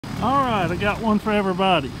Alright, I got one for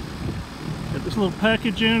everybody. Got this little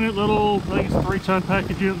package unit, I think it's a 3-ton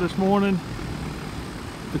package unit this morning.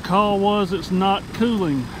 The call was it's not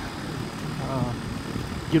cooling.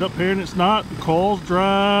 Get up here and it's not. The coil's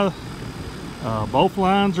dry. Both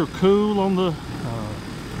lines are cool on the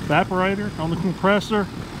evaporator, on the compressor.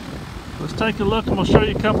 Let's take a look and we'll show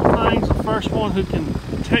you a couple things. The first one who can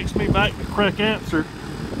text me back the correct answer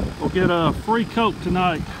will get a free Coke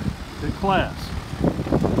tonight in class.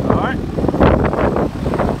 Alright.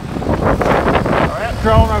 Our amp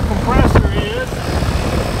draw on our compressor is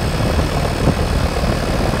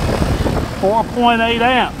 4.8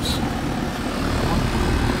 amps.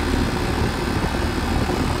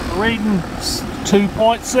 Reading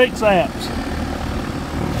 2.6 amps.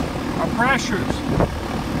 Our pressures,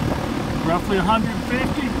 roughly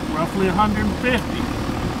 150, roughly 150.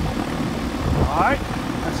 Alright,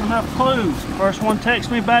 that's enough clues. First one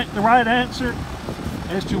text me back the right answer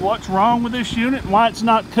as to what's wrong with this unit and why it's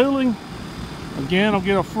not cooling. Again, I'll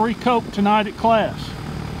get a free Coke tonight at class.